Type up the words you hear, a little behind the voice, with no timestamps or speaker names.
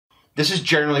This is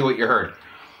generally what you heard.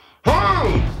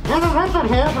 That's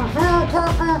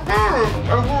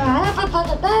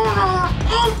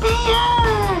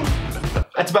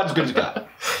about as good as it got.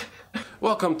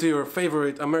 Welcome to your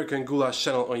favorite American Goulash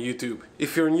channel on YouTube.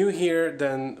 If you're new here,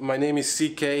 then my name is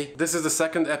CK. This is the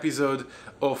second episode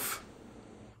of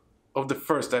the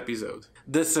first episode.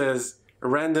 This is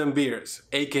Random Beers,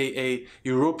 aka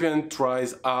European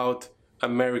Tries Out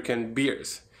American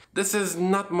Beers. This is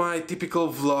not my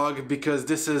typical vlog because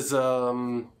this is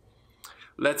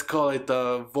let's call it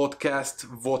a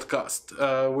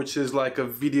V-odkast, which is like a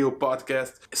video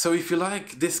podcast. So if you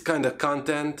like this kind of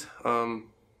content,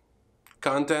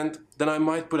 then I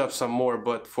might put up some more,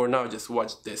 but for now just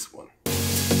watch this one.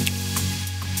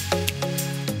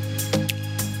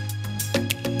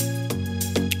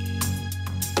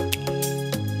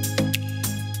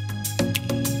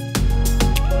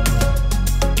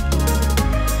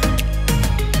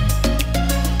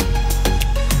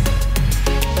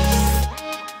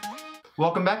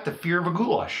 Welcome back to Fear of a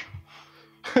Goulash.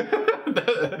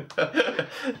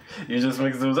 You just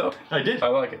mixed those up? I did. I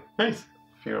like it. Nice.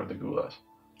 Fear of the Goulash.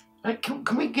 Can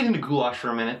we get into goulash for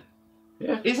a minute?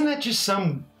 Yeah. Isn't that just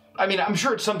some... I mean, I'm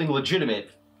sure it's something legitimate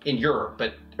in Europe,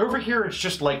 but over here it's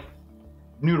just like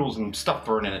noodles and stuff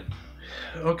thrown in it.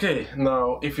 Okay,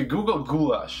 now if you Google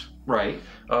goulash, right,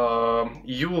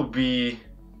 you will be...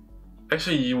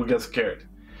 Actually, you will get scared.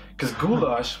 Because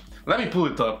goulash... Let me pull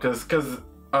it up, because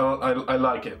I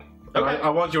like it. Okay. I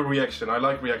want your reaction. I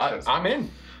like reactions. I'm in.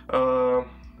 I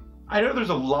know there's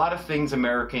a lot of things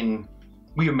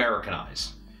we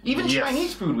Americanize. Even yes.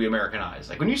 Chinese food we Americanize.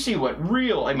 Like when you see what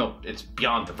real, I know it's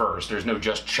beyond diverse. There's no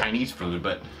just Chinese food,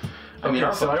 but I mean,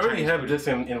 so I already have this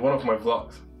in one of my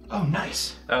vlogs. Oh,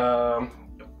 nice.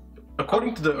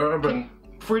 According to the urban...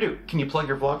 Before you do, can you plug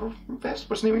your vlog real fast?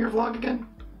 What's the name of your vlog again?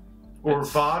 Or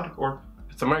VOD? Or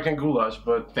it's American Goulash,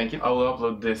 but thank you. I will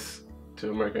upload this to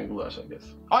American Goulash, I guess.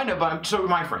 Oh, I know, but so are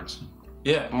my friends.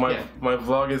 Yeah, my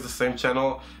vlog is the same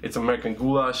channel. It's American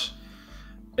Goulash.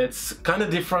 It's kind of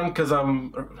different because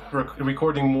I'm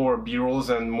recording more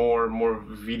B-rolls and more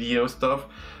video stuff.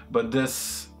 But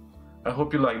this, I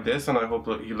hope you like this and I hope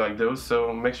you like those.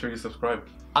 So make sure you subscribe.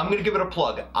 I'm gonna give it a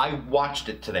plug. I watched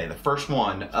it today, the first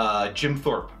one, Jim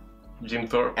Thorpe. Jim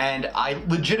Thorpe. And I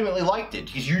legitimately liked it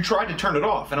because you tried to turn it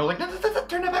off, and I was like, no,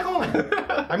 turn that back on.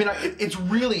 I mean, it's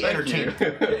really entertaining.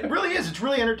 It really is. It's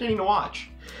really entertaining to watch.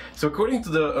 So according to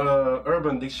the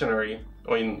Urban Dictionary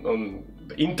on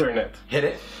the internet, hit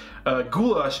it.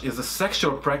 Goulash is a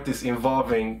sexual practice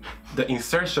involving the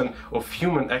insertion of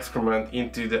human excrement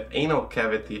into the anal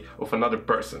cavity of another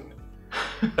person.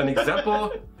 An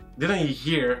example, didn't you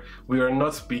hear? We are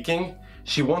not speaking.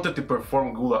 She wanted to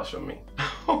perform goulash on me.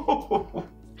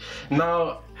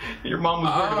 Now, your mom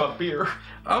was worried about beer.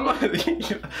 I'm not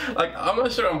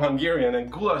sure I'm Hungarian,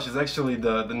 and goulash is actually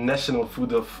the national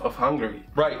food of Hungary.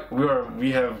 Right.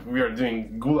 We are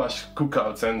doing goulash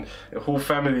cookouts, and the whole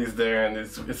family is there, and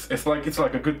it's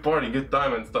like a good party, good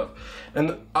time and stuff.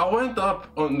 And I went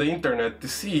up on the internet to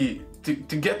see to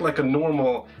get like a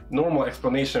normal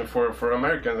explanation for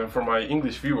Americans and for my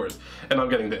English viewers, and I'm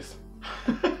getting this.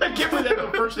 I can't believe that's the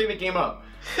first thing that came up.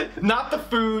 Not the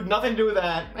food, nothing to do with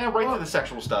that. Right to the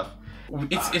sexual stuff.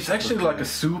 It's actually like a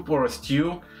soup or a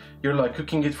stew. You're like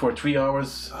cooking it for 3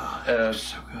 hours,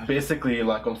 so good. Basically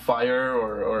like on fire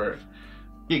or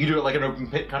you can do it like an open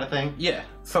pit kind of thing. Yeah,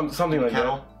 something like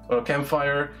that, or a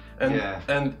campfire.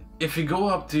 And if you go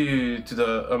up to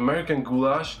the American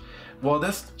goulash, well,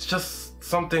 that's just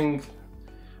something.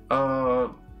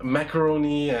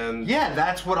 Macaroni and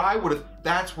that's what I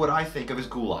think of as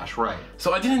goulash, right?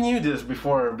 So I didn't knew this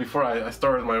before I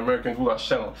started my American Goulash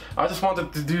channel. I just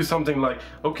wanted to do something like,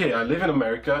 okay, I live in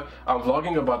America, I'm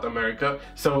vlogging about America,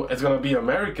 so it's gonna be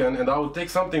American, and I will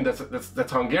take something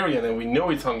that's Hungarian, and we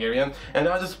know it's Hungarian, and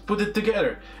I just put it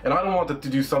together. And I don't want it to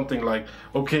do something like,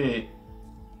 okay,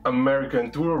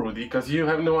 American tururudi, because you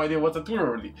have no idea what's a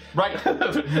tururudi. Right.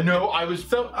 No,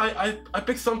 So I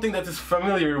picked something that is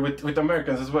familiar with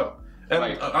Americans as well. And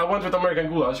I went with American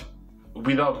Goulash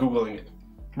without Googling it.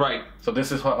 Right. So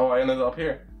this is how I ended up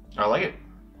here. I like it.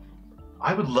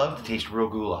 I would love to taste real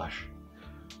goulash.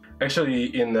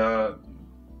 Actually, in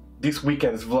this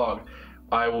weekend's vlog,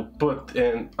 I will put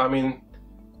in,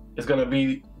 it's gonna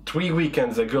be 3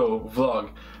 weekends ago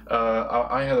vlog.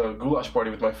 I had a goulash party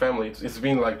with my family. It's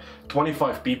been like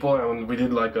 25 people, and we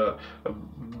did like a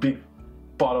big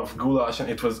pot of goulash, and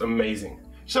it was amazing.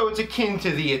 So it's akin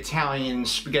to the Italian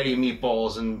spaghetti and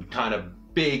meatballs and kind of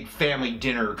big family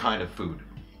dinner kind of food.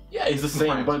 Yeah, it's the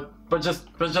same, but just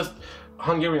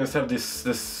Hungarians have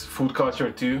this food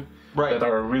culture too, that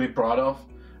are really proud of,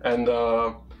 and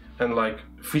and like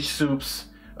fish soups,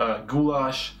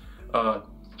 goulash,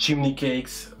 chimney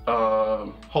cakes.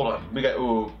 Hold on,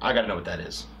 I gotta know what that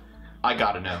is. I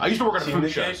gotta know. I used to work on a food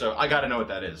show, so I gotta know what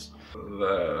that is.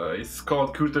 It's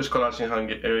called Kurtos Goulash in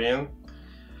Hungarian.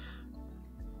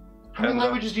 How many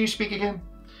languages do you speak again?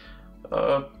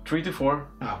 3 to 4.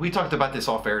 We talked about this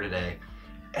off air today.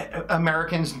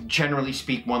 Americans generally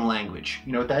speak one language.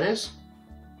 You know what that is?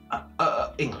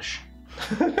 English.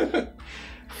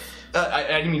 I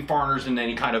didn't mean foreigners in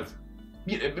any kind of...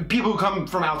 people who come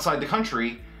from outside the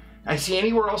country. I see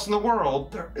anywhere else in the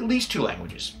world, there are at least 2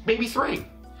 languages, maybe 3.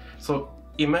 So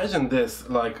imagine this,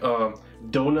 like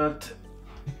donut.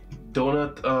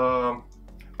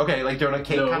 Okay, like donut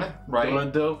cake kind of, right?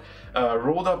 Donut dough,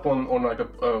 rolled up on like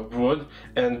a wood,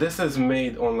 and this is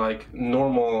made on like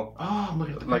normal. Oh, look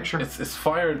at the like picture. It's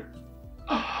fired.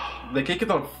 They kick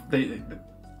it on. They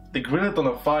grill it on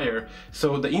a fire,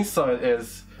 so the outside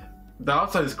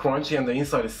is crunchy and the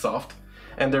inside is soft,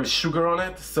 and there's sugar on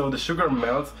it, so the sugar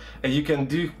melts, and you can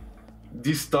do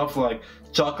stuff like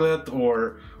chocolate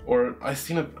or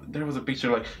there was a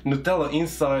picture like Nutella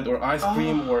inside, or ice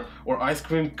cream, or ice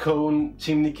cream cone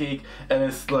chimney cake, and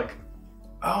it's like,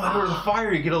 and over the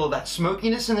fire you get a little of that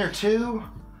smokiness in there too.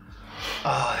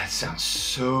 Oh, that sounds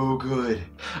so good.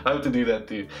 I have to do that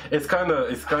too. It's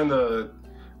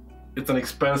an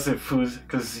expensive food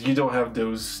because you don't have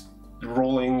those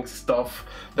rolling stuff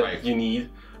that you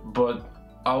need, but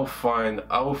I'll find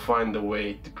a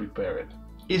way to prepare it.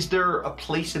 Is there a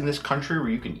place in this country where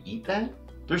you can eat that?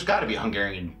 There's got to be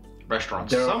Hungarian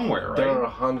restaurants somewhere, right? There are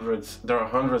hundreds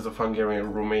of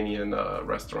Hungarian, Romanian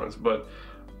restaurants, but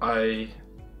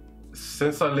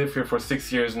since I live here for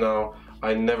 6 years now,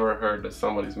 I never heard that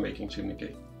somebody's making chimney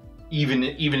cake. Even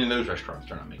in those restaurants,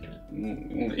 they're not making it.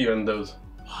 Even those.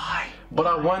 Why? But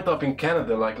I went up in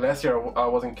Canada. Like last year, I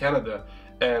was in Canada,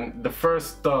 and the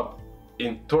first stop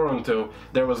in Toronto,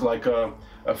 there was like a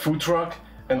food truck,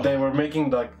 and they were making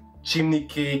like chimney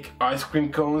cake ice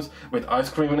cream cones with ice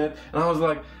cream in it, and I was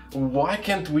like, why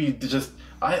can't we just...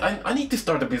 I need to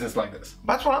start a business like this.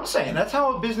 That's what I'm saying. That's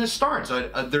how a business starts.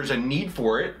 There's a need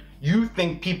for it. You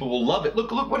think people will love it. Look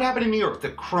what happened in New York.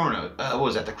 The Corona, what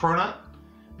was that? The Cronut?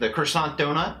 The croissant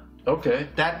donut? Okay.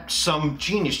 That some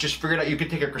genius just figured out you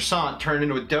could take a croissant, turn it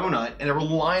into a donut, and there were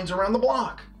lines around the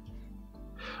block.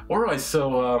 Alright,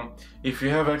 so if you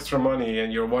have extra money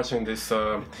and you're watching this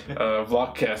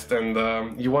vlogcast and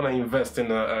you want to invest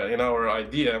in our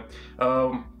idea,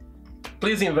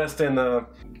 please invest in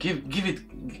give it.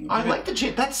 I like the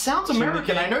chip. That sounds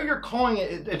American. I know you're calling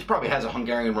it. It probably has a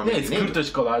Hungarian Romanian name. Yeah, it's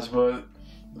Kurtos Goulash, but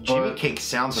chimney cake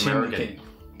sounds American. Cake.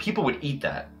 People would eat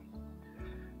that.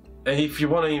 And if you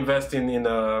want to invest in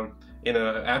a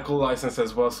alcohol license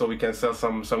as well, so we can sell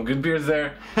some good beers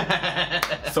there,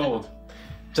 sold.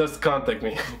 Just contact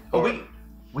me. Oh wait,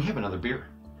 we have another beer.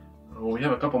 Oh, we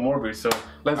have a couple more beers, so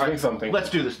let's drink something. Let's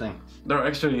do this thing. There are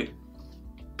actually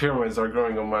pyramids are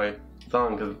growing on my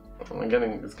tongue because it's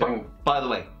getting. By the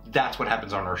way, that's what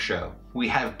happens on our show. We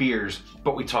have beers,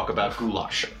 but we talk about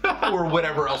goulash or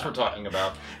whatever else we're talking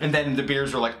about, and then the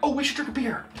beers are like, oh, we should drink a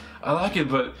beer. I like it,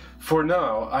 but for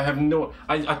now, I have no.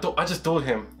 I just told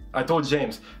him. I told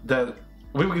James that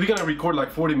we're gonna record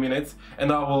like 40 minutes,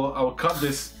 and I will cut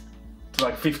this to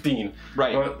like 15.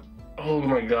 Right. But, oh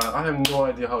my god, I have no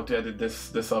idea how to edit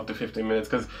this up to 15 minutes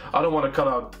because I don't want to cut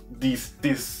out these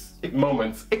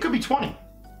moments. It could be 20.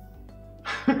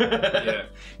 Yeah.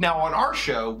 Now on our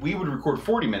show, we would record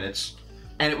 40 minutes,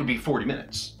 and it would be 40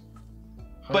 minutes.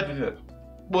 How do you do that?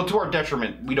 Well, to our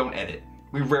detriment, we don't edit.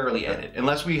 We rarely edit,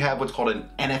 unless we have what's called an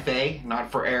NFA, not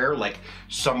for air, like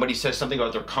somebody says something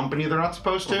about their company they're not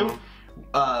supposed to.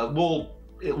 We'll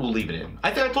leave it in. I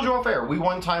think I told you off air, we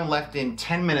one time left in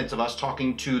 10 minutes of us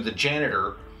talking to the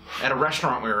janitor at a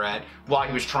restaurant we were at while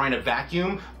he was trying to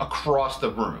vacuum across the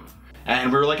room.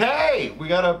 And we were like, hey, we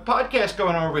got a podcast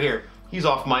going on over here. He's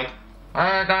off mic.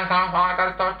 I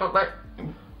gotta talk to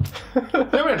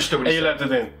They understood what he said. You left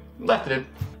it in. Left it in.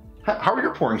 How are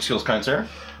your pouring skills, kind sir?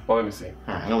 Well, let me see. All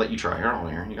right, I'm gonna let you try here. Hold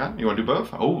on here. You want to do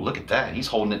both? Oh, look at that. He's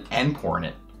holding it and pouring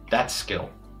it. That's skill.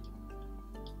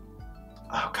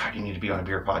 Oh God, you need to be on a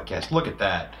beer podcast. Look at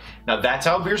that. Now that's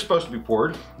how beer's supposed to be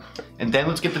poured. And then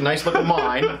let's get the nice look of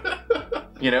mine.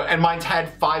 You know, and mine's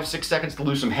had 5-6 seconds to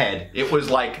lose some head. It was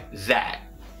like that.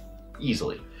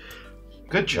 Easily.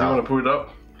 Good job. You want to pour it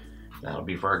up? That'll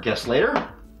be for our guests later.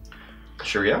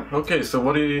 Sure, yeah. Okay, so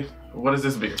what is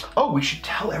this beer? Oh, we should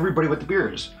tell everybody what the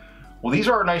beer is. Well, these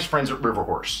are our nice friends at River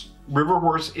Horse. River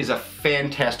Horse is a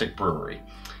fantastic brewery.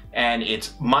 And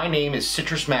My Name is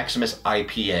Citrus Maximus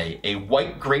IPA, a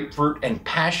white grapefruit and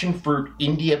passion fruit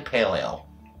India Pale Ale.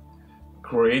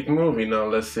 great movie. Now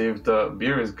let's see if the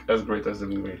beer is as great as the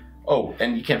movie. Oh,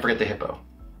 and you can't forget the hippo.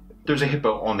 There's a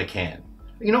hippo on the can.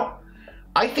 You know,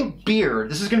 I think beer,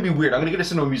 this is going to be weird. I'm going to get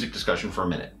us into a music discussion for a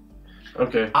minute.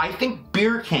 Okay. I think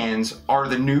beer cans are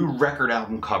the new record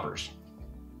album covers.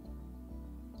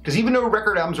 Because even though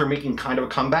record albums are making kind of a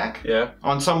comeback,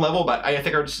 on some level, but I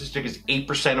think our statistic is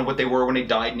 8% of what they were when they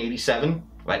died in '87.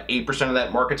 About 8% of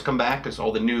that market's come back because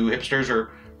all the new hipsters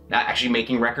are actually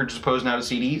making records as opposed now to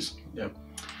CDs. Yeah.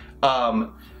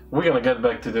 We're gonna get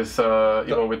back to this,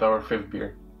 with our fifth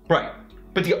beer. Right.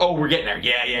 But we're getting there.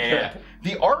 Yeah.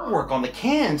 The artwork on the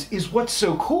cans is what's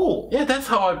so cool. Yeah, that's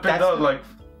how I picked out, like,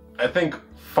 I think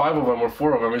 5 of them or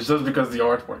 4 of them. It's just because of the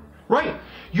artwork. Right.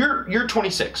 You're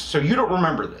 26, so you don't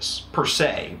remember this per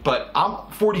se, but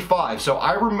I'm 45, so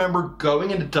I remember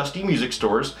going into dusty music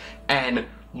stores and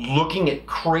looking at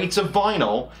crates of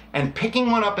vinyl and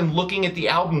picking one up and looking at the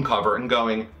album cover and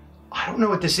going, I don't know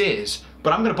what this is,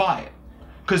 but I'm gonna buy it.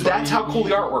 Because that's how cool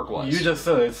the artwork was. You just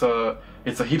said it's a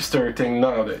hipster thing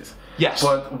nowadays. Yes.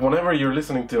 But whenever you're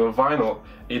listening to a vinyl,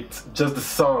 it's just the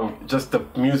song, just the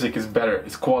music is better,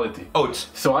 it's quality.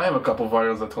 So I have a couple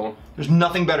vinyls at home. There's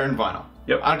nothing better than vinyl.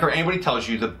 Yep. I don't care what anybody tells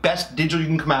you, the best digital you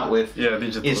can come out with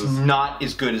is not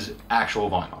as good as actual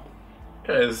vinyl.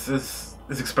 Yeah,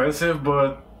 it's expensive,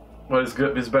 but it's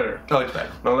good. It's better. Oh, it's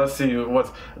better. Now let's see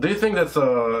what. Do you think that's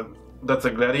a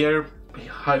gladiator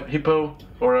hippo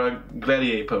or a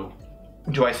gladiapo?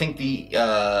 Do I think the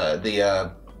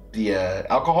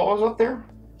alcohol is up there?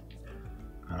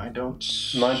 I don't.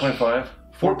 9.5.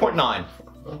 4.9.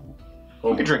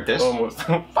 We could drink this. Almost.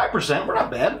 5%. We're not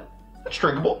bad. That's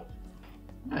drinkable.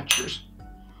 Cheers.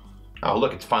 Oh,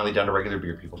 look! It's finally down to regular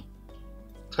beer, people.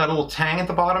 It's got a little tang at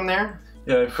the bottom there.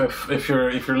 Yeah, if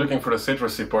you're looking for the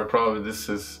citrusy part, probably this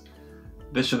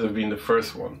should have been the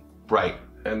first one. Right.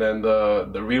 And then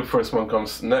the real first one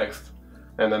comes next,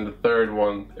 and then the third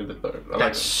one is the third.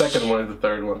 Like the second one is the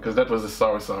third one, because that was the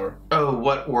sour. Oh,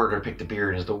 what order to pick the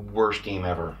beer in is the worst game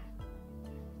ever.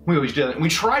 We always do that. We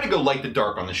try to go light to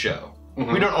dark on the show.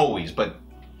 We don't always, but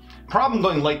problem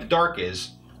going light to dark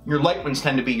is your light ones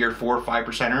tend to be your 4 or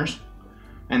 5%ers.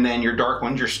 And then your dark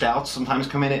ones, your stouts, sometimes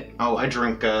come in at, I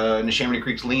drink Neshaminy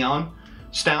Creek's Leon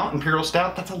Stout, Imperial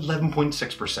Stout, that's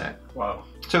 11.6%. Wow.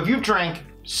 So if you've drank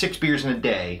 6 beers in a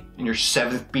day, and your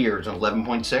 7th beer is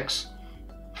 11.6.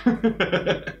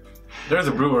 There's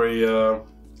a brewery,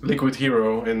 Liquid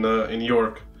Hero, in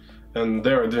York, and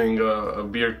they are doing a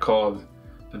beer called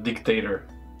The Dictator.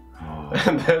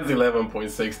 And that's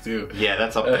 11.6 too. Yeah,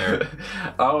 that's up there.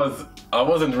 I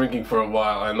wasn't drinking for a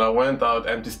while, and I went out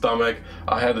empty stomach.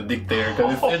 I had a Dictator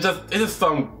because it just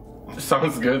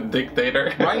sounds good,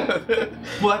 Dictator. Right.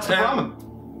 Well, that's the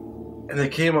problem. And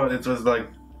it came out. It was like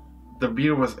the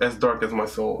beer was as dark as my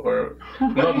soul, or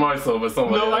not my soul, but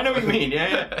somebody. No, else. I know what you mean.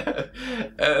 Yeah.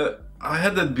 I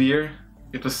had that beer.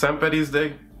 It was St. Paddy's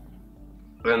Day,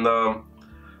 and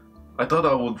I thought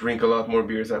I would drink a lot more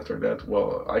beers after that.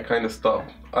 Well, I kind of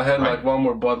stopped. I had like one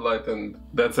more Bud Light, and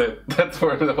that's it. That's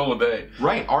for the whole day.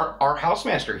 Right. Our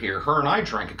housemaster here, her and I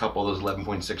drank a couple of those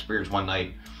 11.6 beers one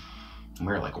night, and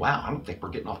we were like, wow, I don't think we're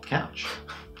getting off the couch.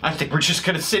 I think we're just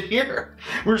gonna sit here.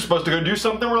 We were supposed to go do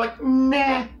something. We're like,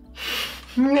 nah.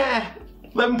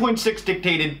 11.6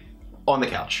 dictated on the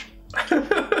couch.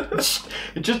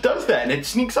 It just does that, and it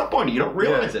sneaks up on you. You don't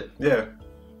realize it. Yeah.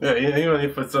 Even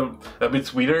if it's a bit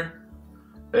sweeter,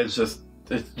 it's just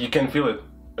you can feel it,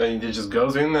 and it just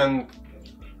goes in, and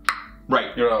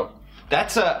you're out.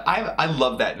 That's I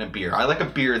love that in a beer. I like a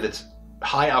beer that's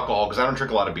high alcohol because I don't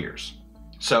drink a lot of beers,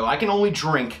 so I can only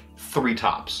drink 3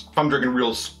 tops if I'm drinking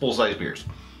real full-size beers,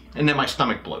 and then my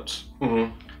stomach bloats.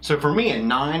 So for me, a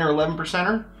 9 or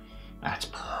 11%er, that's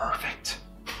perfect.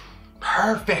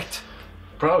 Perfect.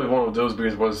 Probably one of those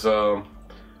beers was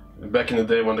back in the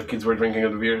day when the kids were drinking the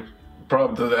beer.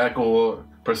 Probably the alcohol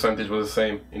percentage was the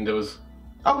same in those.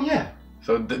 Oh yeah.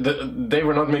 So they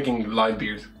were not making light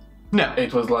beers. No.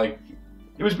 It was like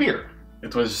it was beer.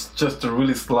 It was just a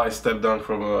really slight step down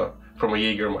from a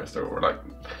Jägermeister or like.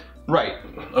 Right.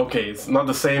 Okay, it's not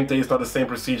the same taste, not the same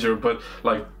procedure, but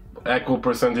like alcohol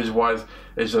percentage wise,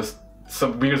 it's just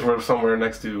some beers were somewhere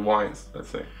next to wines, let's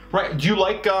say. Right. Do you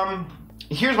like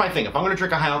here's my thing. If I'm gonna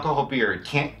drink a high alcohol beer, it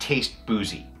can't taste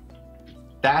boozy.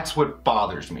 That's what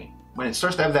bothers me. When it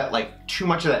starts to have that like too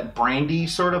much of that brandy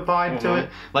sort of vibe to it.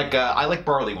 Like I like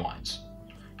barley wines.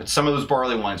 But some of those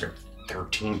barley wines are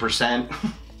 13%.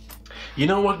 You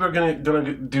know what we're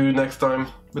gonna do next time?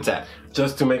 What's that?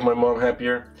 Just to make my mom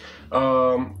happier.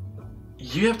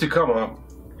 You have to come up.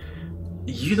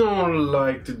 You don't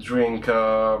like to drink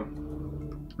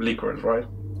liquors, right?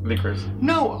 Liquors.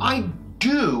 No,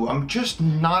 do. I'm just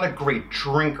not a great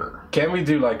drinker. Can we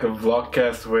do like a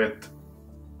vlogcast with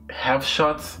half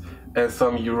shots and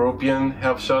some European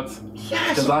half shots? Yes,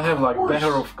 because I have like course.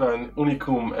 Beherovka and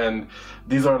Unicum, and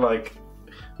these are like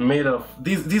made of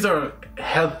these are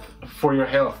health for your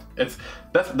health. That's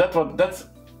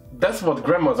what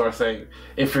grandmas are saying.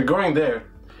 If you're going there,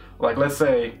 like let's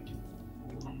say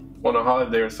on a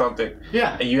holiday or something,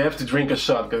 Yeah. and you have to drink a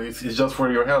shot because it's just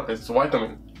for your health. It's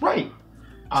vitamin. Right.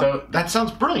 So that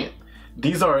sounds brilliant.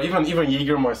 these are even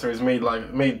Jägermeister is made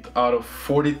out of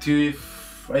 42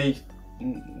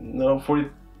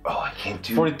 Oh, I can't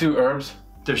do. 42 herbs.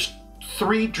 There's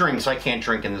 3 drinks I can't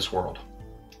drink in this world.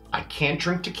 I can't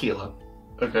drink tequila.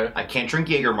 Okay. I can't drink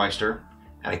Jägermeister,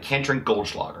 and I can't drink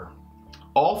Goldschlager.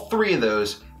 All 3 of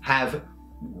those have,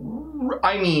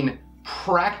 I mean,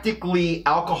 practically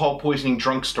alcohol poisoning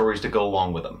drunk stories to go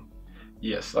along with them.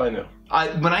 Yes, I know.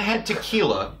 When I had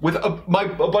tequila with a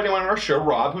buddy on our show,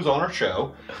 Rob, who's on our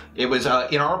show, it was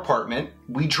in our apartment.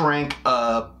 We drank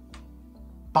a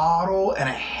bottle and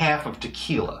a half of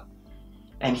tequila,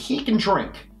 and he can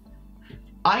drink.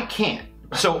 I can't.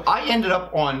 So I ended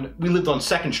up we lived on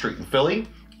 2nd Street in Philly.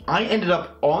 I ended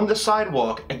up on the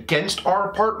sidewalk against our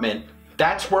apartment.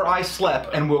 That's where I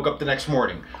slept and woke up the next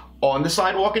morning. On the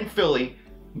sidewalk in Philly,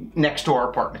 next to our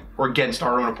apartment, or against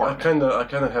our own apartment. I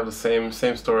kind of have the same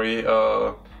story.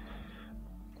 I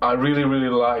really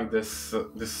like this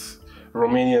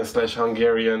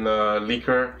Romanian/Hungarian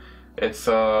liquor. It's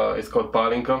called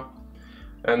Palinka,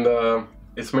 and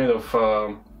it's made of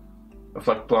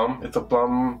like plum. It's a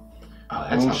plum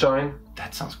moonshine.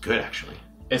 That sounds good, actually.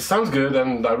 It sounds good,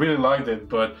 and I really liked it,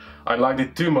 but I liked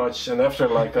it too much. And after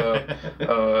like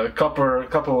a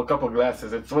couple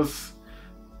glasses, it was.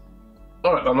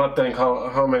 Alright, I'm not telling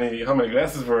how many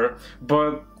glasses were,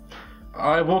 but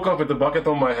I woke up with a bucket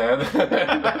on my head,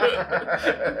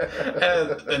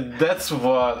 and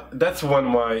that's when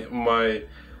my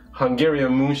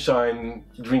Hungarian moonshine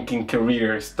drinking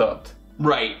career stopped.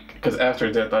 Right. Because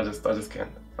after that, I just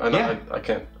can't. I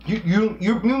can't. You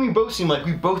and me both seem like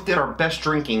we both did our best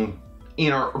drinking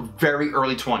in our very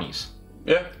early 20s.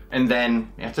 Yeah. And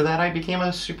then after that, I became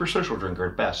a super social drinker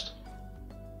at best.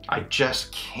 I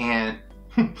just can't.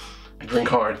 Drink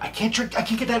hard. I can't drink. I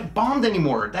can't get that bombed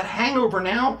anymore. That hangover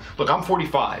now. Look, I'm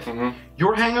 45. Mm-hmm.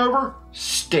 Your hangover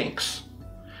stinks.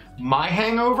 My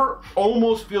hangover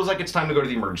almost feels like it's time to go to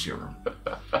the emergency room.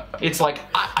 It's like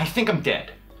I think I'm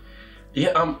dead.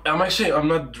 Yeah, I'm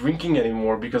not drinking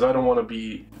anymore because I don't want to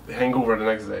be hangover the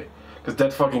next day. Because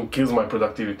that fucking kills my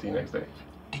productivity next day.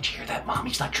 Did you hear that, Mom?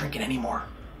 He's not drinking anymore.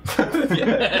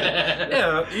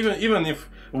 Yeah, even if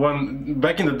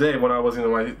back in the day when I was in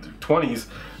my 20s,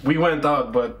 we went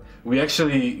out, but we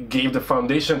actually gave the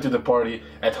foundation to the party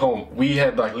at home. We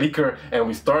had like liquor, and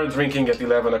we started drinking at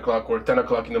 11 o'clock or 10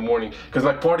 o'clock in the morning. Because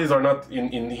like parties are not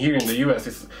in here in the US.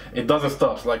 It doesn't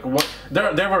stop. Like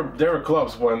there were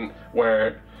clubs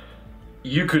where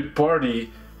you could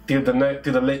party till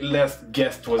the last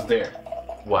guest was there.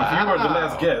 Wow. If you were the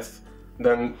last guest,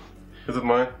 then is it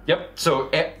mine? Yep. So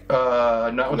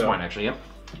no, it's mine actually. Yep.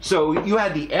 So you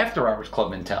had the after hours club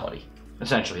mentality.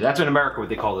 Essentially, that's in America what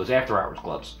they call those after hours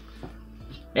clubs.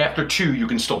 After 2, you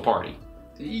can still party.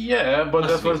 Yeah, but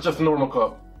that was just a normal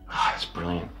club. Ah, that's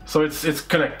brilliant. So it's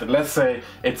connected. Let's say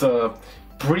it's a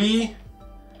pre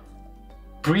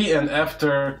and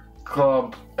after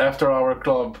hour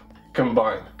club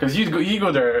combined. Because you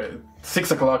go there at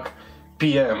 6 o'clock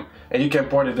p.m. and you can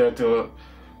party there till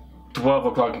 12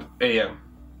 o'clock a.m.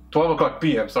 12 o'clock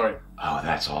p.m. Sorry. Oh,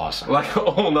 that's awesome. Like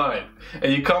all night.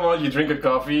 And you come out, you drink a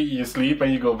coffee, you sleep,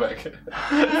 and you go back.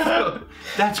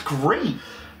 That's great.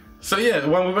 So yeah,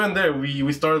 when we went there,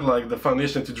 we started like the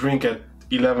foundation to drink at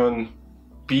 11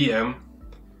 p.m.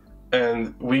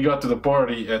 and we got to the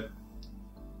party at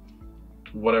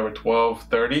whatever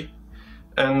 12:30,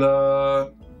 and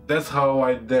that's how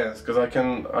I dance because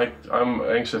I'm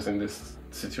anxious in this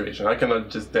situation. I cannot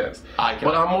just dance.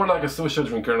 But I'm more like a social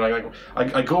drinker. Like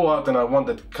I go out and I want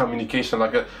that communication,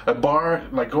 like a bar,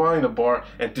 like go out in a bar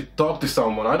and to talk to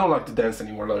someone. I don't like to dance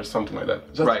anymore or something like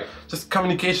that. Just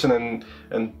communication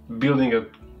and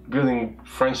building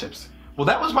friendships. Well,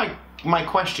 that was my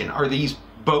question. Are these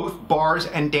both bars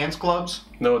and dance clubs?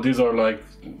 No, these are like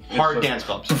hard dance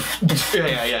clubs.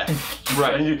 yeah.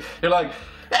 Right. And you're like,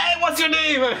 hey, what's your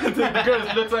name? The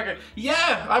girl looks like,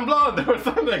 yeah, I'm blonde or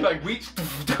something like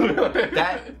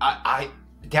I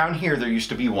down here there used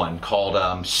to be one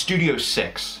called Studio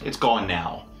 6. It's gone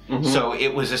now. Mm-hmm. So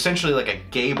it was essentially like a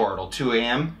gay bar till 2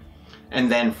 a.m.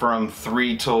 and then from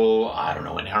 3 till I don't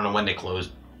know when they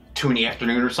closed, 2 in the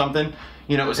afternoon or something.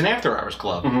 You know, it was an after hours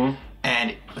club. Mm-hmm.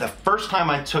 And the first time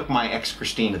I took my ex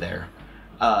Christina there,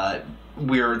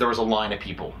 there was a line of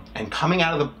people, and coming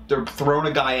out of they're throwing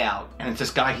a guy out, and it's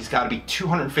this guy. He's got to be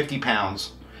 250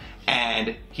 pounds,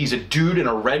 and he's a dude in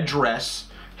a red dress,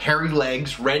 hairy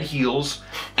legs, red heels,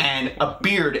 and a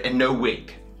beard and no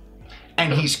wig.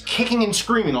 And he's kicking and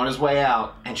screaming on his way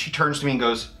out, and she turns to me and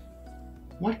goes,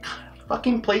 "What kind of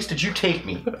fucking place did you take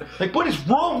me? Like, what is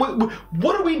wrong?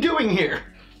 What are we doing here?"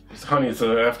 Honey, it's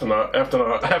an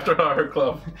after hour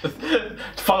club.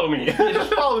 Follow me. Yeah,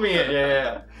 just follow me in.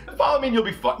 Yeah. Follow me and you'll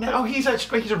be fun. No, he's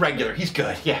a regular. He's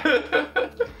good. Yeah.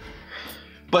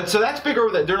 But so that's big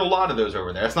over there. There's a lot of those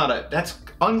over there. That's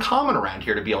uncommon around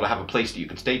here to be able to have a place that you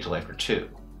can stay till after 2.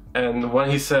 And when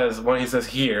he says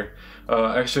here,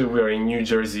 actually we are in New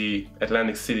Jersey,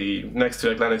 Atlantic City, next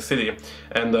to Atlantic City,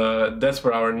 and that's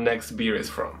where our next beer is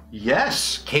from.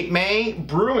 Yes, Cape May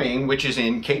Brewing, which is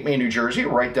in Cape May, New Jersey,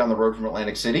 right down the road from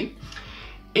Atlantic City.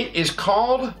 It is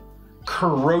called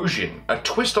Corrosion, a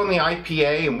twist on the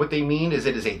IPA, and what they mean is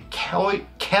it is a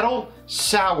kettle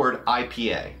soured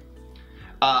IPA.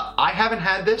 I haven't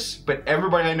had this, but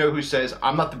everybody I know who says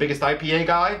I'm not the biggest IPA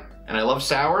guy and I love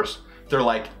sours, they're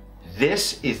like,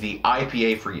 this is the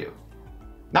IPA for you.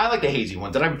 Now I like the hazy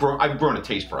ones, and I've grown a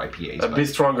taste for IPAs. A bit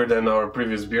stronger than our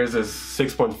previous beers, is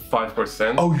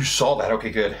 6.5%. Oh, you saw that?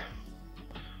 Okay, good.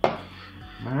 All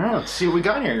right, let's see what we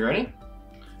got here. You ready?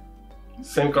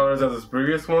 Same colors as this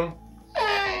previous one?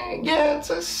 Yeah, it's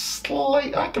a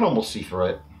slight. I can almost see through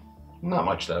it. Not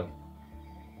much though.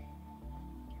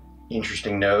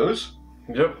 Interesting nose.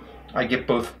 Yep. I get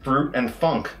both fruit and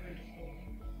funk.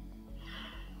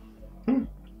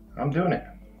 I'm doing it.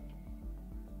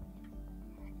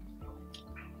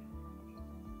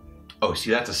 Oh,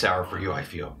 see, that's a sour for you, I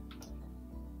feel.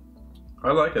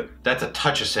 I like it. That's a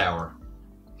touch of sour.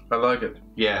 I like it.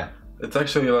 Yeah. It's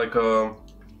actually like a...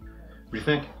 What do you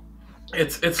think?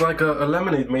 It's like a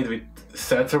lemonade made with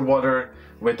seltzer water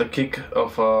with a kick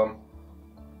of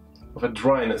a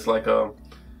dryness, like a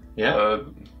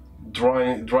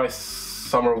dry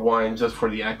summer wine just for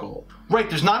the alcohol. Right,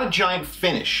 there's not a giant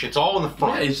finish. It's all in the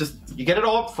front. Yeah, it's just... You get it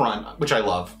all up front, which I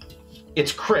love.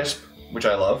 It's crisp, which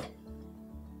I love.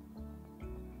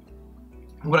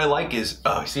 What I like is,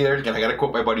 oh, see there again, I gotta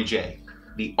quote my buddy Jay.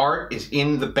 The art is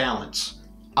in the balance.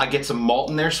 I get some malt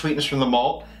in there, sweetness from the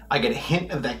malt. I get a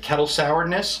hint of that kettle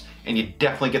sourness, and you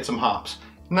definitely get some hops.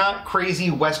 Not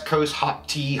crazy West Coast hop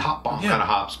tea, hop bomb kind of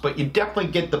hops, but you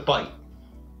definitely get the bite.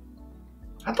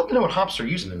 I don't know what hops they're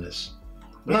using in this.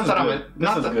 This is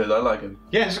good. I like it.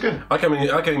 Yeah, it's good. I can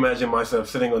imagine myself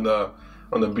sitting on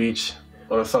the beach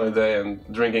on a sunny day and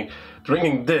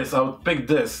drinking this. I would pick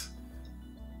this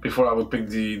before I would pick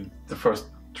the first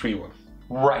 3 one.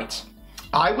 Right.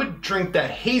 I would drink that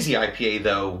hazy IPA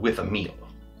though with a meal.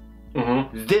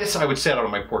 Mm-hmm. This I would set out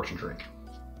on my porch and drink.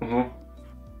 Mm-hmm.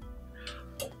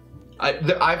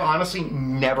 I've honestly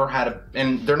never had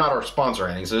and they're not our sponsor or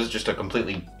anything, so this is just a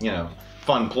completely,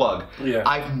 fun plug. Yeah.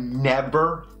 I've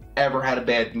never ever had a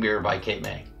bad beer by Cape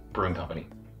May Brewing Company.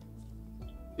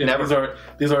 Yeah, never.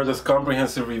 These are just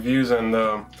comprehensive reviews, and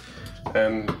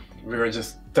we're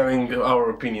just telling our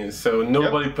opinions. So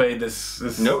nobody paid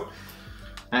this. Nope.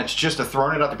 That's just a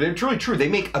throwing it out there. They're truly true. They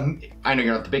make. I know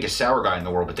you're not the biggest sour guy in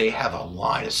the world, but they have a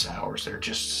line of sours that are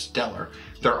just stellar.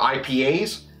 Their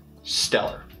IPAs,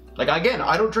 stellar. Like again,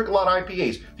 I don't drink a lot of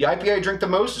IPAs. The IPA I drink the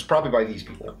most is probably by these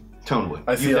people. Tonewood.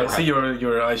 I see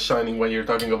your eyes shining when you're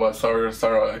talking about sour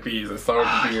IPAs and sour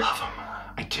beer. I love them.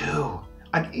 I do.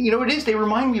 You know what it is? They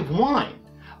remind me of wine.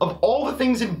 Of all the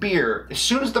things in beer, as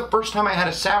soon as the first time I had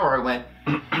a sour, I went,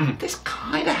 this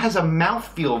kind of has a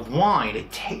mouthfeel of wine.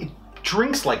 It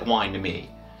drinks like wine to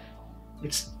me.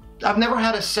 I've never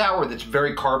had a sour that's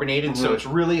very carbonated, so it's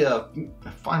really I don't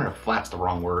know if flat's the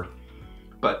wrong word.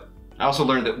 But I also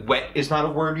learned that wet is not a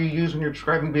word you use when you're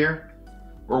describing beer.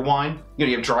 Or wine. You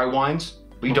have dry wines,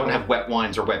 but you don't have wet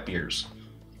wines or wet beers.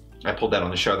 I pulled that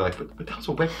on the show. They're like, but that was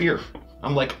a wet beer.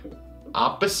 I'm like,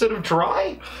 opposite of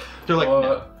dry? They're like,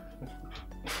 no.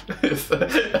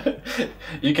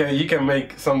 You can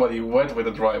make somebody wet with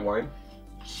a dry wine.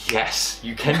 Yes,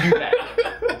 you can do that.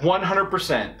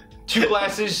 100%. 2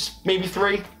 glasses, maybe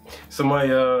 3. So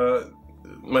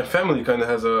my family kind of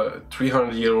has a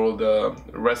 300-year-old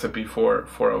recipe for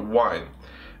a wine.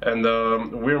 And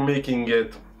we're making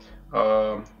it.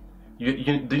 Do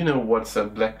you know what's a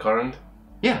blackcurrant?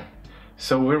 Yeah.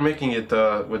 So we're making it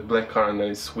with blackcurrant,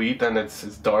 and it's sweet and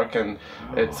it's dark, and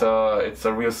it's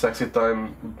a real sexy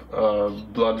time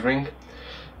blood drink.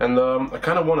 And I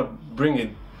kind of want to bring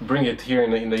it here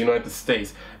in the United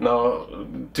States. Now,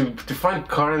 to find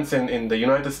currants in the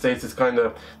United States is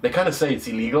they kind of say it's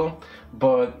illegal,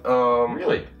 but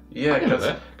really.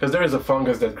 Yeah, because there is a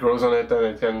fungus that grows on it,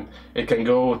 and it can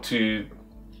go to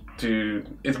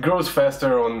it grows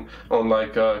faster on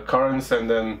like currents, and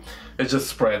then it just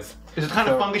spreads. Is it the kind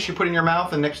of fungus you put in your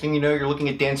mouth, and next thing you know, you're looking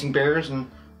at dancing bears and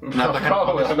not that kind of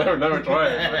fungus? I never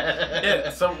tried it.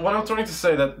 Yeah. So what I'm trying to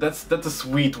say that's a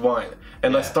sweet wine,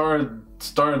 and I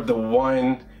started the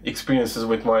wine experiences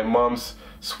with my mom's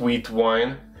sweet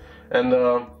wine, and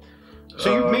so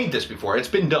you've made this before. It's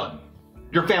been done.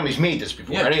 Your family's made this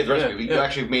before. Any of the recipe, you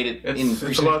actually made it in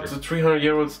recent It's about a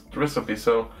 300-year-old recipe,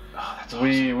 so that's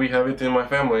awesome. we have it in my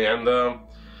family, and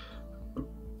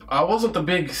I wasn't a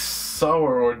big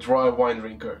sour or dry wine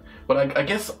drinker, but I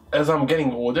guess as I'm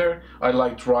getting older, I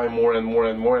like dry more and more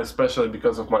and more, especially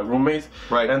because of my roommate.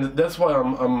 Right. And that's why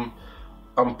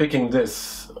I'm picking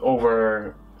this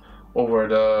over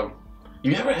the.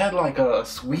 You ever had like a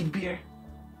sweet beer?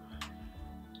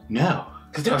 No,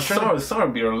 Because there's sour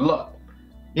beer a lot.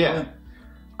 Yeah.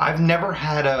 I've never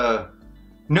had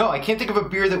no, I can't think of a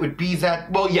beer that would be that,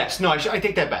 well, yes, no, I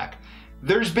take that back.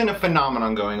 There's been a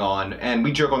phenomenon going on, and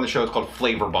we joke on the show, it's called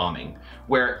flavor bombing,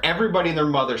 where everybody and their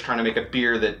mother's trying to make a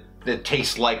beer that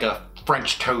tastes like a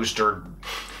French toast, or,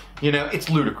 it's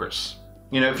ludicrous.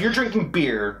 If you're drinking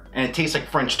beer and it tastes like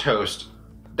French toast,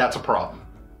 that's a problem.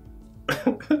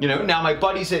 Now my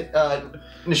buddies at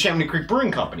the Chamonix Creek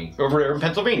Brewing Company over there in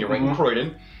Pennsylvania, right in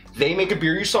Croydon, they make a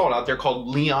beer, you saw it out there, called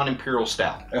Leon Imperial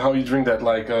Stout. And how you drink that,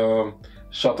 like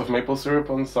shot of maple syrup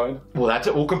on the side? Well, that's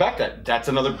it. We'll come back to that. That's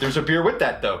another. There's a beer with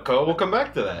that though. We'll come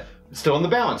back to that. It's still in the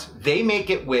balance. They make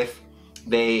it with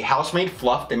house-made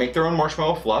fluff. They make their own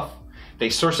marshmallow fluff. They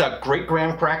source out great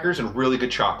graham crackers and really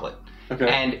good chocolate. Okay.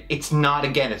 And it's not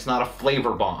a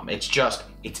flavor bomb. It's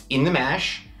in the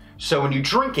mash. So when you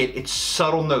drink it, it's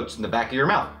subtle notes in the back of your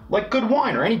mouth, like good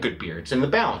wine or any good beer. It's in the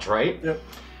balance, right? Yep.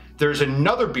 There's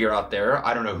another beer out there.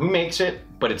 I don't know who makes it,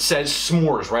 but it says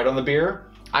s'mores right on the beer.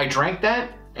 I drank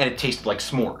that, and it tasted like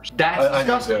s'mores. That's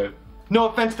disgusting. I No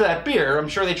offense to that beer. I'm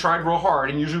sure they tried real hard,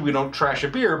 and usually we don't trash a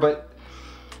beer, but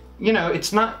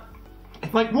it's not.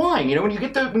 It's like wine. When you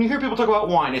hear people talk about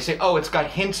wine, they say, "Oh, it's got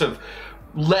hints of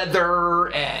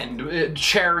leather and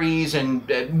cherries and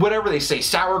whatever they say,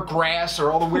 sour grass,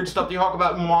 or all the weird stuff you talk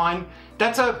about in wine."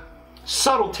 That's a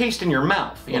subtle taste in your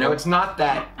mouth. It's not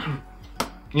that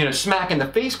smack in the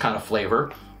face kind of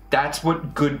flavor. That's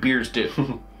what good beers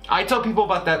do. I tell people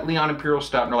about that Leon Imperial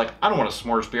Stout, and they're like, "I don't want a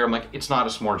s'mores beer." I'm like, "It's not a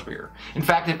s'mores beer." In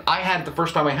fact, if I had it the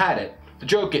first time I had it, the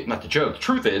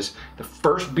truth is, the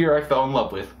first beer I fell in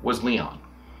love with was Leon.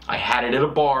 I had it at a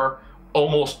bar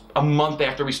almost a month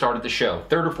after we started the show.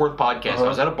 Third or fourth podcast, I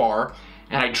was at a bar,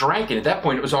 and I drank it. At that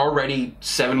point, it was already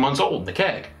 7 months old in the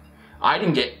keg. I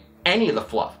didn't get any of the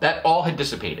fluff. That all had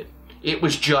dissipated. It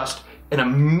was just an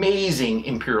amazing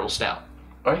Imperial Stout.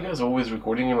 Are you guys always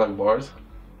recording in like bars?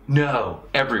 No,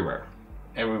 everywhere.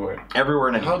 Everywhere. Everywhere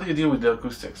and How do you deal with the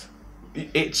acoustics?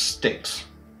 It stinks.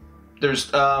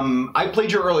 There's, I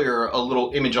played you earlier a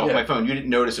little image off my phone. You didn't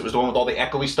notice it was the one with all the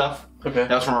echoey stuff. Okay.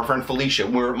 That was from our friend Felicia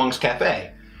when we were at Monk's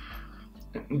Cafe.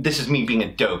 This is me being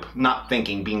a dope, not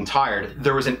thinking, being tired.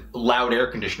 There was a loud air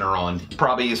conditioner on,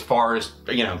 probably as far as,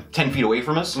 10 feet away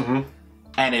from us.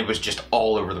 And it was just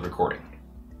all over the recording.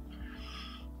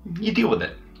 You deal with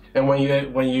it. And when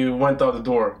you went out the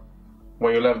door,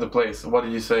 when you left the place, what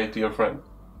did you say to your friend?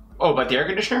 Oh, about the air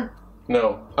conditioner?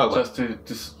 No. Oh, just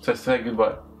to say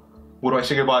goodbye. What do I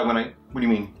say goodbye when what do you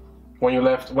mean? When you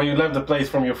left the place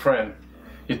from your friend,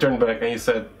 you turned back and you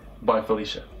said, "Bye,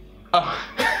 Felicia." Oh.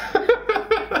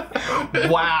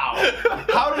 Wow.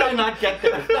 How did I not get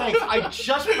there? Thanks. I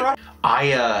just brought...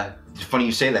 It's funny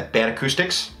you say that. Bad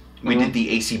acoustics. We did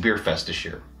the AC Beer Fest this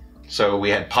year. So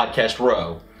we had Podcast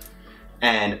Row.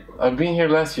 And I've been here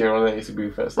last year on the AC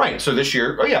Beer Fest. Right. So this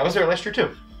year... Oh, yeah. I was there last year,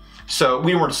 too. So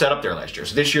we weren't set up there last year.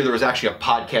 So this year there was actually a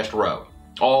Podcast Row.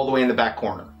 All the way in the back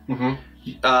corner.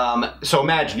 So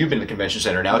imagine, you've been to the convention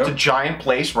center now. Yep. It's a giant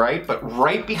place, right? But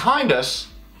right behind us,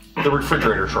 the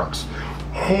refrigerator trucks.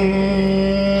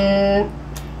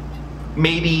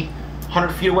 Maybe 100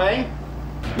 feet away,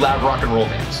 loud rock and roll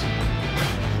bands.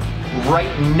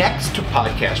 Right next to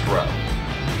Podcast Row,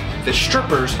 the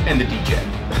strippers and the DJ.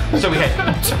 So we had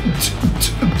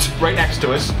right next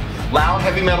to us, loud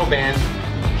heavy metal bands,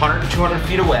 100, 200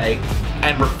 feet away,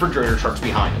 and refrigerator trucks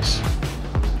behind us.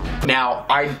 Now,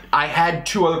 I had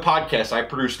 2 other podcasts I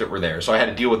produced that were there, so I had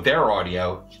to deal with their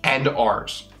audio and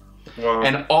ours. Wow.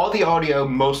 And all the audio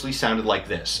mostly sounded like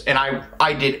this. And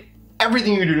I did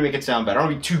everything you do to make it sound better. I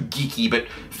don't want to be too geeky, but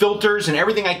filters and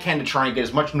everything I can to try and get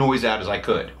as much noise out as I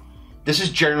could. This is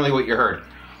generally what you heard.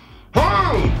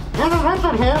 Hey!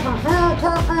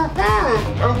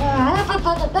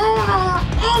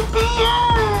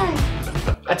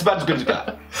 That's about as good as it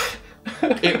got.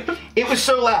 It was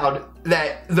so loud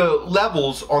that the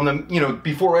levels on the,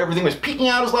 before everything was peaking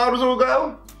out as loud as it would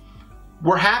go,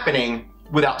 were happening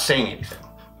without saying anything.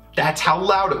 That's how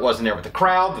loud it was in there with the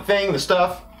crowd, the thing, the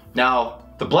stuff. Now,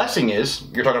 the blessing is,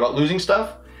 you're talking about losing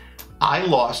stuff, I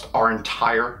lost our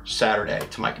entire Saturday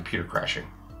to my computer crashing.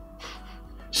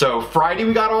 So Friday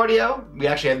we got audio, we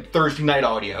actually had Thursday night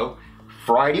audio.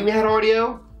 Friday we had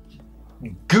audio,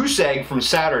 goose egg from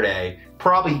Saturday,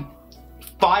 probably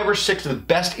 5 or 6 of the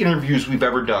best interviews we've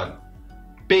ever done.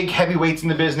 Big heavyweights in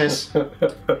the business,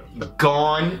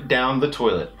 gone down the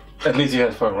toilet. At least you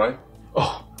had fun, right?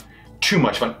 Oh, too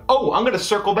much fun. Oh, I'm gonna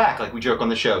circle back like we joke on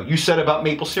the show. You said about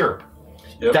maple syrup.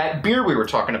 Yep. That beer we were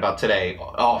talking about today,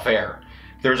 off air.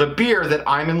 There's a beer that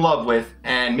I'm in love with,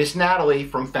 and Miss Natalie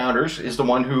from Founders is the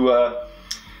one who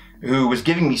was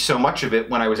giving me so much of it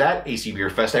when I was at AC Beer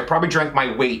Fest. I probably drank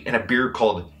my weight in a beer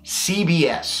called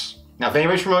CBS. Now, if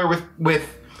anybody's familiar with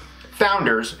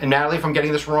Founders, and Natalie, if I'm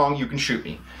getting this wrong, you can shoot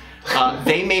me.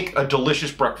 They make a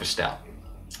delicious breakfast stout.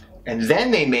 And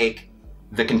then they make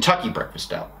the Kentucky breakfast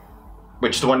stout,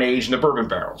 which is the one they age in the bourbon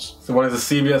barrels. So one is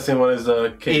the CBS and one is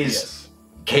the KBS.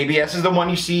 KBS is the one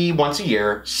you see once a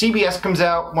year. CBS comes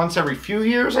out once every few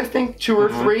years, I think, 2 or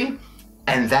 3.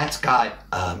 And that's got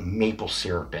maple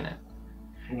syrup in it.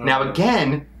 Now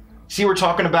again, see, we're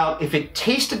talking about if it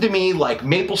tasted to me like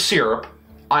maple syrup,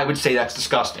 I would say that's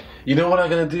disgusting. You know what I'm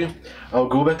gonna do? I'll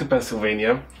go back to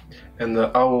Pennsylvania and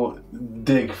I will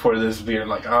dig for this beer.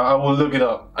 Like, I will look it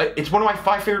up. It's one of my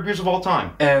 5 favorite beers of all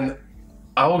time. And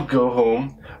I'll go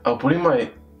home, I'll put it in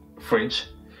my fridge,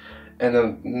 and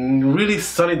then really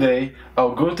sunny day,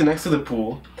 I'll go to next to the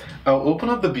pool, I'll open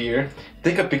up the beer,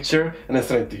 take a picture, and then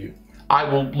send it to you. I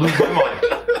will lose my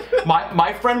mind.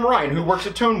 My friend Ryan, who works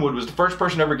at Tonewood, was the first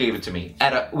person who ever gave it to me.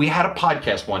 We had a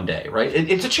podcast one day, right?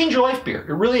 It's a change your life beer.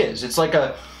 It really is. It's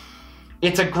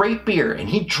a great beer, and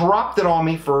he dropped it on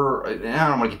me for, I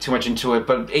don't want to get too much into it,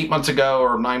 but 8 months ago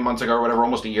or 9 months ago or whatever,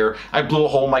 almost a year, I blew a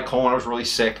hole in my colon. I was really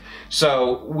sick.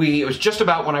 So it was just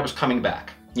about when I was coming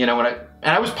back, and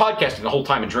I was podcasting the whole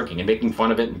time and drinking and making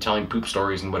fun of it and telling poop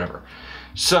stories and whatever.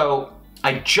 So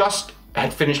I just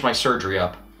had finished my surgery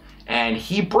up, and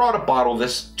he brought a bottle of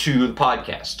this to the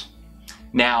podcast.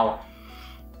 Now,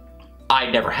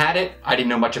 I'd never had it. I didn't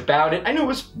know much about it. I knew it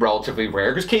was relatively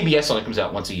rare because KBS only comes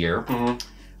out once a year.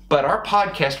 But our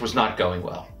podcast was not going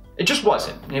well. It just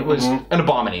wasn't. It was an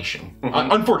abomination.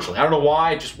 Unfortunately, I don't know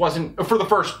why. It just wasn't for the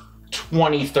first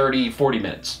 20, 30, 40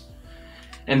 minutes.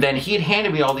 And then he had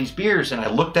handed me all these beers, and I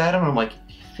looked at him, and I'm like,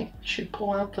 do you think we should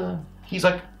pull out the... He's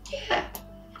like, yeah.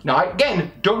 Now, I,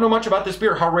 again, don't know much about this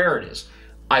beer, how rare it is.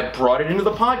 I brought it into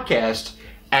the podcast,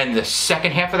 and the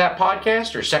second half of that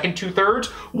podcast, or second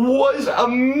 2/3, was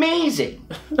amazing.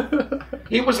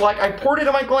 It was like I poured it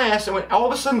in my glass, and all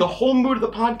of a sudden the whole mood of the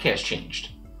podcast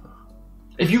changed.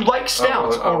 If you like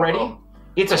stouts already,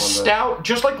 it's a stout,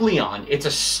 just like Leon. It's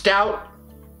a stout.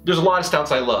 There's a lot of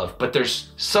stouts I love, but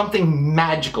there's something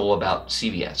magical about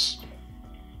CBS.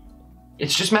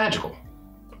 It's just magical.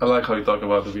 I like how you talk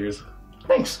about the beers.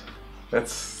 Thanks.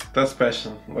 That's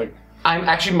passion. Like, I'm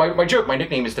actually, my joke, my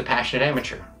nickname is the Passionate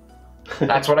Amateur.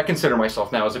 That's what I consider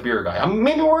myself now as a beer guy. I'm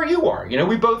maybe where you are.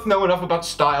 We both know enough about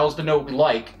styles to know what we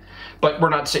like, but we're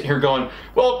not sitting here going,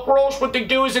 well, gross, what they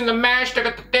do is in the mash, they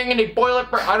got the thing and they boil it.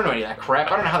 I don't know any of that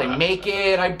crap. I don't know how they make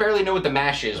it. I barely know what the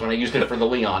mash is when I used it for the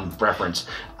Leon reference.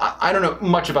 I don't know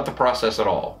much about the process at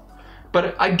all,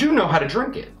 but I do know how to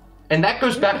drink it. And that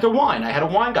goes back to wine. I had a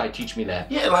wine guy teach me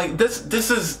that. Yeah, like this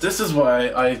is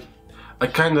why I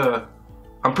kind of...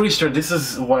 I'm pretty sure this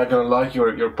is why I'm gonna like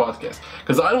your podcast.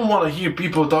 Because I don't want to hear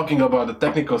people talking about the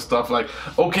technical stuff like,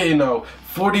 okay, now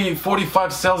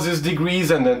 45 Celsius degrees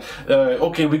and then,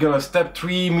 okay, we're gonna step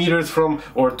 3 meters from,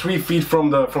 or 3 feet from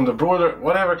the broiler,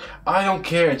 whatever. I don't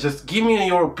care. Just give me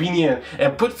your opinion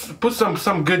and put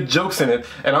some good jokes in it,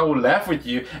 and I will laugh with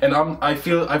you. And I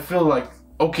feel like,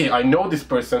 okay, I know this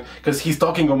person because he's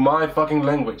talking on my fucking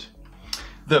language.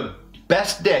 The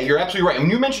best day, you're absolutely right. When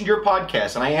you mentioned your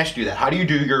podcast, and I asked you that, how do you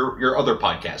do your other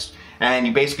podcast? And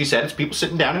you basically said it's people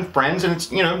sitting down and friends, and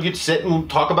it's, you'd sit and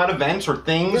talk about events or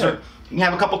things, or you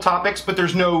have a couple topics, but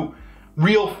there's no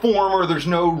real form, or there's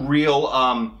no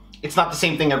real, it's not the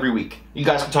same thing every week. You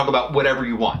guys can talk about whatever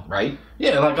you want, right?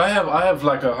 Yeah, like I have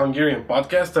like a Hungarian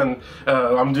podcast, and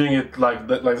I'm doing it like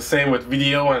the same with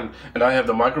video, and I have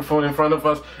the microphone in front of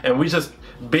us, and we just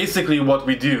basically what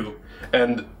we do.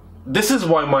 And this is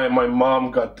why my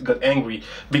mom got angry,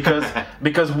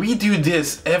 because we do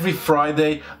this every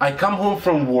Friday. I come home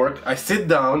from work, I sit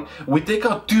down, we take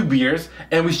out 2 beers,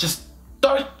 and we just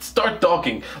start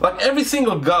talking. Like every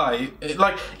single guy,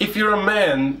 like if you're a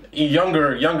man, a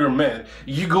younger man,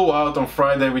 you go out on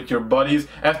Friday with your buddies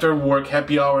after work,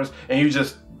 happy hours, and you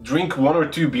just drink 1 or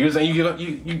 2 beers and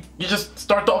you just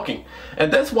start talking.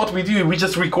 And that's what we do. We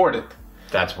just record it.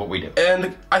 That's what we do.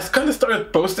 And I kind of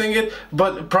started posting it,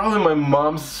 but probably my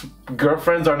mom's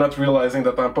girlfriends are not realizing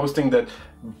that I'm posting that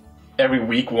every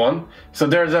week one. So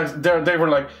they were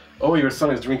like, "Oh, your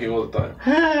son is drinking all the time."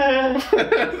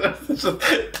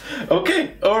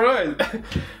 Okay, all right.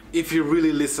 If you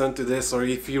really listen to this, or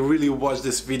if you really watch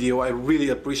this video, I really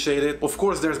appreciate it. Of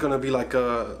course, there's gonna be like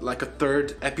a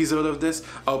third episode of this.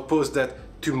 I'll post that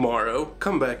tomorrow.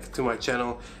 Come back to my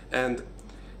channel, and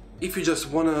if you just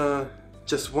wanna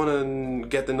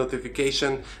get the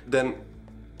notification, then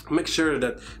make sure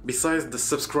that besides the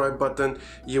subscribe button,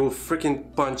 you will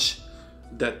freaking punch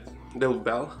that little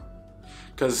bell,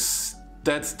 because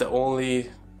that's the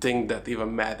only thing that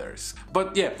even matters.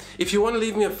 But yeah, if you want to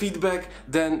leave me a feedback,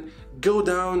 then go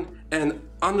down and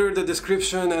under the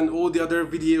description and all the other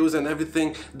videos and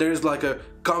everything, there's like a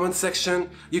comment section.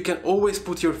 You can always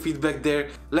put your feedback there.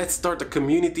 Let's start a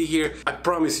community here. I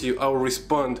promise you I will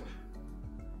respond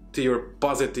to your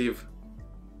positive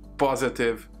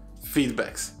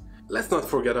feedbacks. Let's not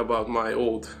forget about my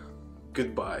old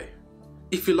goodbye.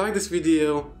 If you like this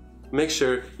video, make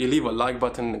sure you leave a like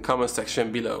button in the comment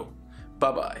section below.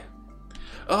 Bye bye.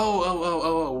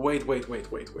 Oh, wait.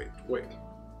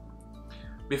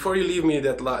 Before you leave me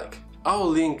that like, I'll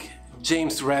link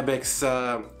James Rabic's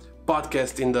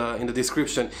podcast in the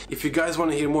description. If you guys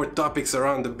want to hear more topics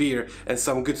around the beer and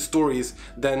some good stories,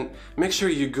 then make sure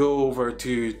you go over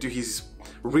to his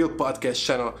real podcast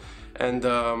channel and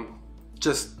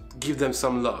just give them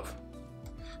some love.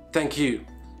 Thank you.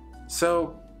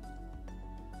 So,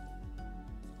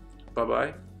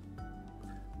 bye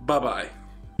bye.